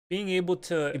Being able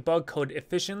to debug code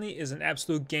efficiently is an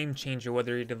absolute game changer,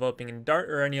 whether you're developing in Dart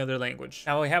or any other language.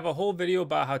 Now, I have a whole video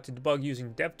about how to debug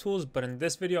using dev tools, but in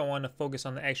this video, I want to focus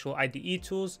on the actual IDE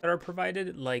tools that are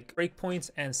provided, like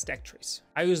Breakpoints and stacktrace.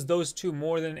 I use those two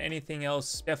more than anything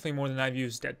else, definitely more than I've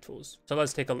used dev tools. So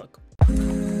let's take a look.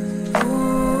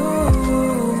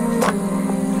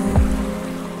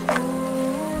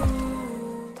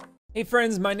 Hey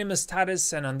friends, my name is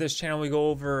Tadas, and on this channel we go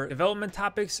over development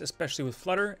topics, especially with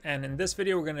Flutter, and in this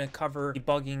video we're going to cover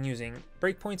debugging using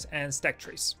breakpoints and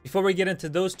stacktrace. Before we get into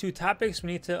those two topics,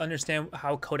 we need to understand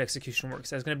how code execution works.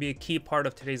 That's going to be a key part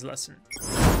of today's lesson.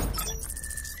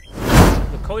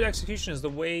 The code execution is the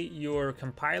way your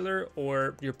compiler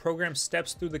or your program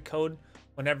steps through the code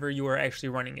whenever you are actually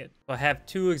running it. So I have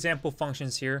two example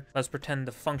functions here. Let's pretend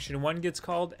the function 1 gets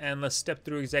called, and let's step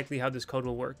through exactly how this code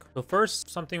will work. So first,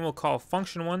 something we'll call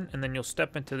function 1, and then you'll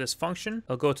step into this function.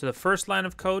 They'll go to the first line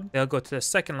of code. They'll go to the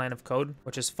second line of code,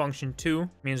 which is function 2.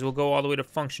 Means we'll go all the way to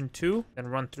function 2, then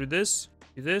run through this,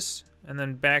 do this, and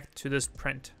then back to this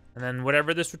print. And then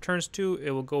whatever this returns to,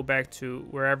 it will go back to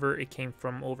wherever it came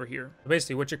from over here. So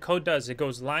basically, what your code does, it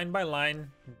goes line by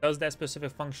line, does that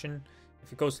specific function.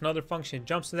 If it goes to another function, it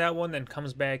jumps to that one, then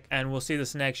comes back, and we'll see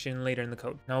this in action later in the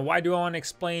code. Now, why do I want to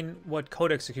explain what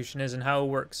code execution is and how it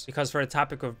works? Because for the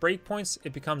topic of breakpoints,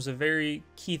 it becomes a very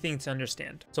key thing to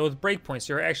understand. So with breakpoints,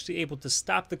 you're actually able to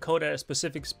stop the code at a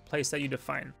specific place that you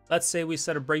define. Let's say we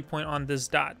set a breakpoint on this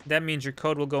dot. That means your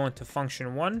code will go into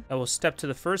function 1, that will step to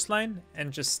the first line,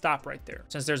 and just stop right there.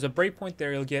 Since there's a breakpoint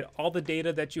there, you'll get all the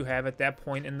data that you have at that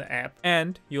point in the app,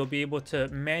 and you'll be able to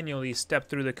manually step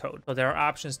through the code. So there are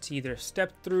options to either step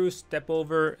through, step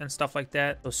over, and stuff like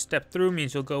that. So step through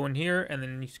means you'll go in here, and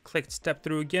then you click step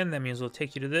through again. That means it'll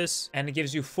take you to this, and it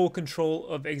gives you full control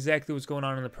of exactly what's going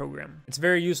on in the program. It's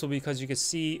very useful because you can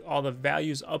see all the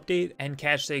values update and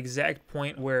catch the exact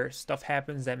point where stuff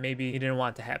happens that maybe you didn't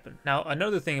want to happen. Now,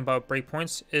 another thing about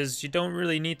breakpoints is you don't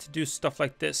really need to do stuff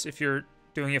like this if you're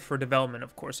doing it for development,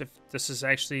 of course. If this is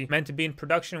actually meant to be in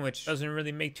production, which doesn't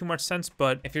really make too much sense,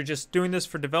 but if you're just doing this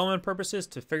for development purposes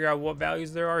to figure out what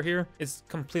values there are here, it's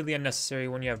completely unnecessary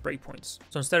when you have breakpoints.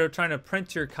 So instead of trying to print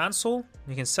to your console,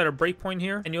 you can set a breakpoint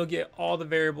here, and you'll get all the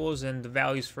variables and the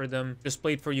values for them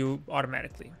displayed for you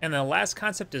automatically. And the last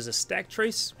concept is a stack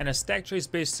trace, and a stack trace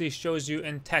basically shows you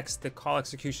in text the call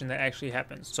execution that actually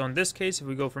happens. So in this case, if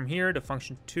we go from here to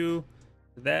function 2,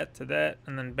 to that,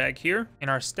 and then back here in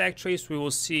our stack trace, we will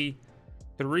see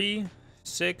 3,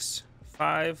 6,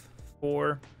 5,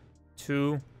 4,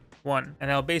 2, 1,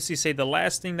 and I'll basically say the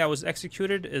last thing that was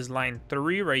executed is line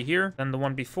 3 right here. Then the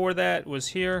one before that was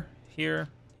here, here,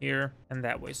 here, and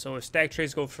that way. So a stack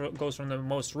trace goes from the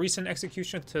most recent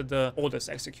execution to the oldest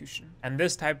execution. And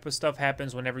this type of stuff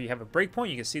happens whenever you have a breakpoint.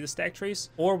 You can see the stack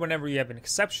trace, or whenever you have an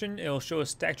exception, it'll show a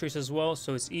stack trace as well.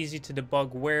 So it's easy to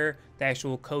debug where the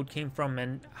actual code came from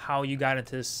and how you got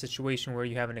into this situation where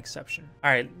you have an exception. All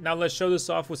right, now let's show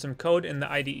this off with some code in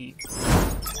the IDE.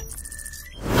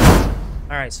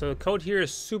 Alright, so the code here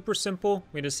is super simple.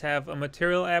 We just have a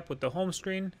material app with the home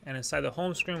screen, and inside the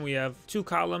home screen we have two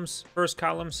columns. First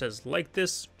column says like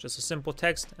this, just a simple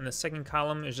text, and the second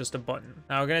column is just a button.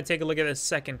 Now we're going to take a look at the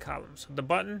second column. So the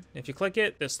button, if you click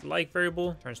it, this like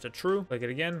variable turns to true. Click it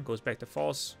again, goes back to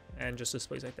false, and just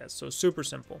displays like that. So super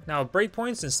simple. Now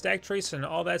breakpoints and stack trace and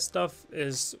all that stuff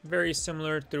is very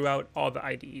similar throughout all the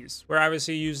IDEs. We're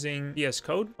obviously using VS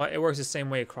Code, but it works the same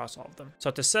way across all of them.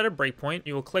 So to set a breakpoint,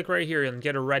 you will click right here and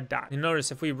get a red dot. You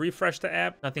notice if we refresh the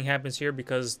app, nothing happens here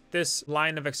because this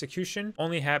line of execution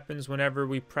only happens whenever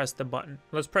we press the button.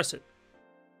 Let's press it.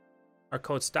 Our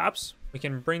code stops. We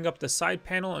can bring up the side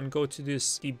panel and go to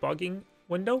this debugging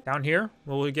window down here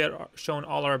where we get shown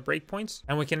all our breakpoints,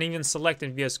 and we can even select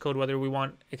in VS Code whether we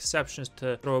want exceptions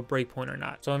to throw a breakpoint or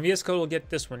not. So in VS Code we'll get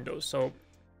this window. So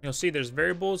you'll see there's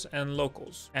variables and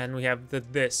locals, and we have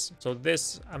this. So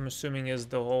this, I'm assuming, is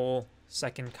the whole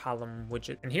second column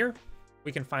widget. And here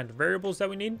we can find variables that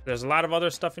we need. There's a lot of other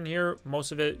stuff in here.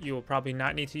 Most of it you will probably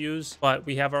not need to use, but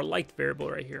we have our liked variable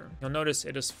right here. You'll notice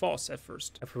it is false at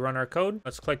first. If we run our code,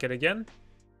 let's click it again.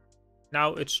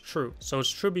 Now it's true. So it's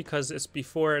true because it's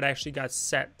before it actually got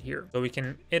set here. So we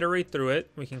can iterate through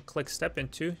it. We can click step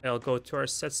into. It'll go to our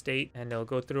set state, and it'll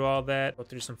go through all that, go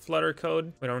through some Flutter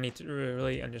code. We don't need to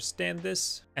really understand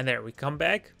this. And there, we come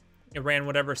back. It ran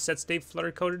whatever set state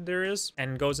Flutter code there is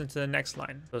and goes into the next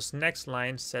line. So this next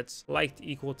line sets liked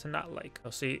equal to not like.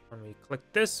 You'll see when we click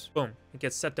this, boom, it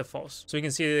gets set to false. So you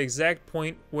can see the exact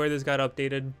point where this got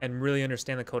updated and really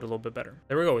understand the code a little bit better.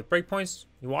 There we go. With breakpoints,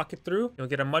 you walk it through, you'll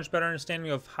get a much better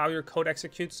understanding of how your code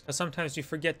executes, because sometimes you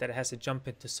forget that it has to jump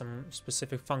into some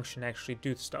specific function to actually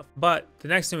do stuff. But the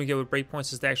next thing we get with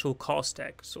breakpoints is the actual call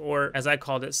stack, so, or as I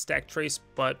called it, stack trace,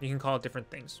 but you can call it different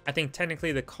things. I think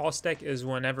technically the call stack is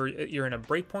whenever you're in a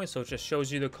breakpoint, so it just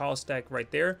shows you the call stack right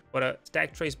there, but a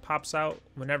stack trace pops out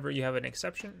whenever you have an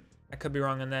exception. I could be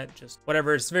wrong on that, just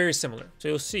whatever. It's very similar. So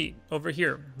you'll see over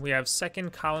here we have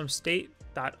second column state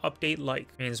dot update like,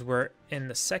 means we're in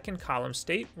the second column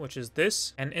state, which is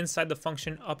this, and inside the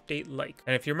function update like.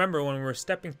 And if you remember, when we were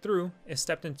stepping through, it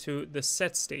stepped into the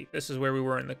set state. This is where we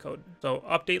were in the code. So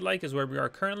update like is where we are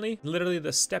currently. Literally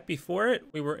the step before it,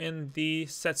 we were in the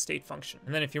set state function.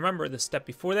 And then if you remember, the step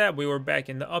before that, we were back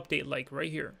in the update like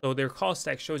right here. So their call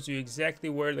stack shows you exactly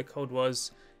where the code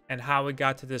was and how it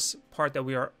got to this part that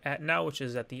we are at now, which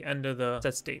is at the end of the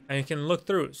set state. And you can look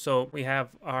through. So we have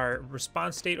our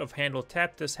response state of handle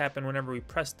tap. This happened whenever we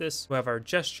press this. We have our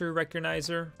gesture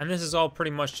recognizer. And this is all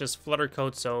pretty much just Flutter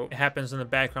code. So it happens in the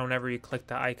background whenever you click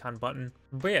the icon button.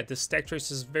 But yeah, this stack trace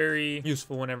is very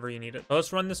useful whenever you need it. So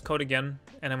let's run this code again.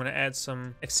 And I'm going to add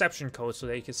some exception code so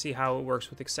that you can see how it works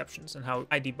with exceptions and how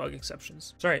I debug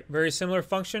exceptions. So all right, very similar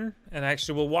function. And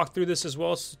actually we'll walk through this as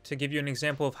well to give you an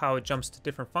example of how it jumps to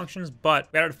different functions. But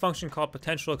we added a function called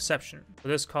potential exception. So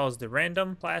this calls the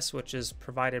random class, which is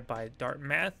provided by Dart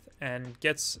Math, and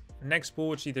gets next bool,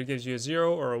 which either gives you a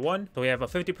 0 or a 1. So we have a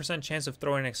 50% chance of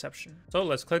throwing an exception. So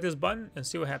let's click this button and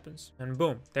see what happens. And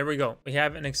boom, there we go. We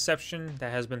have an exception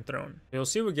that has been thrown. You'll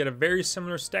see we get a very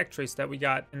similar stack trace that we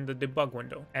got in the debug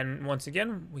window. And once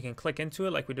again, we can click into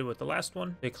it like we did with the last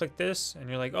one. You click this and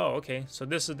you're like, oh, okay, so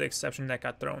this is the exception that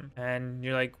got thrown. And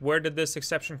you're like, where did this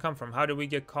exception come from? How did we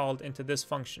get called into this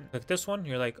function? Click this one,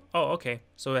 you're like, oh, okay,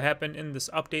 so it happened in this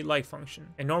update like function.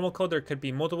 In normal code, there could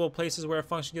be multiple places where a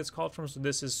function gets called from, so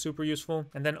this is super useful.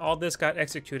 And then all this got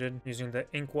executed using the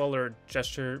inkwell or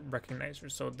gesture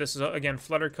recognizer. So this is again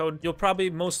Flutter code. You'll probably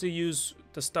mostly use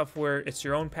the stuff where it's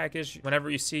your own package. Whenever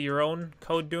you see your own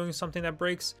code doing something that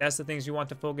breaks, that's the things you want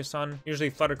to focus on. Usually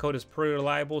Flutter code is pretty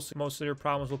reliable, so most of your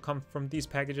problems will come from these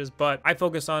packages, but I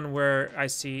focus on where I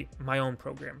see my own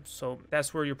program. So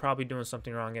that's where you're probably doing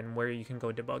something wrong and where you can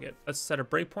go debug it. Let's set a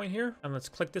breakpoint here and let's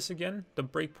click this again. The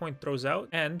breakpoint throws out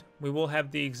and we will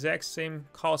have the exact same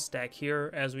call stack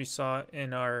here as we saw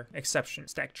in our exception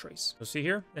stack trace. So see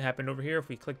here, it happened over here. If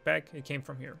we click back, it came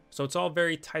from here. So it's all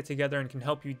very tied together and can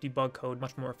help you debug code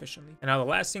much more efficiently. And now the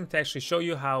last thing to actually show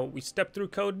you how we step through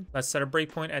code, let's set a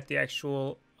breakpoint at the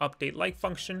actual update like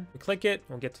function. We click it,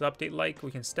 we'll get to the update like,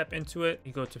 we can step into it.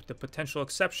 You go to the potential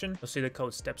exception, you'll see the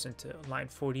code steps into line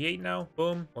 48 now.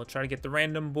 Boom, we'll try to get the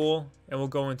random bool and we'll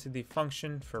go into the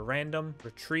function for random,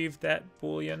 retrieve that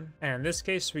boolean. And in this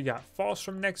case, we got false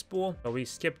from next bool, so we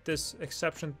skip this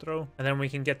exception throw, and then we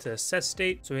can get to the set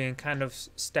state, so we can kind of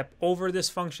step over this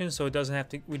function so it doesn't have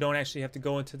to, we don't actually have to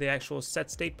go into the actual set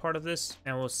state part of this.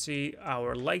 And we'll see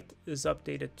our liked is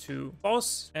updated to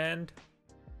false, and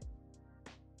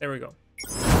there we go.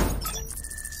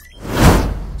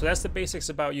 So that's the basics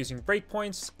about using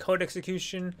breakpoints, code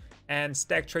execution, and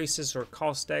stack traces, or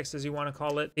call stacks as you want to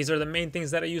call it. These are the main things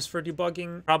that I use for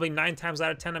debugging. Probably 9 times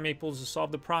out of 10 I'm able to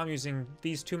solve the problem using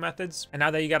these two methods. And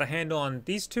now that you got a handle on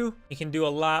these two, you can do a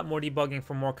lot more debugging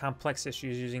for more complex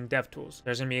issues using DevTools.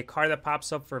 There's gonna be a card that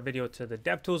pops up for a video to the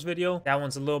DevTools video. That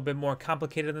one's a little bit more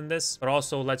complicated than this, but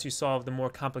also lets you solve the more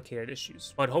complicated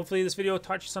issues. But hopefully this video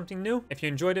taught you something new. If you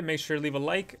enjoyed it, make sure to leave a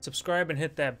like, subscribe, and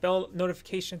hit that bell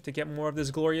notification to get more of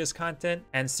this glorious content,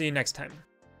 and see you next time.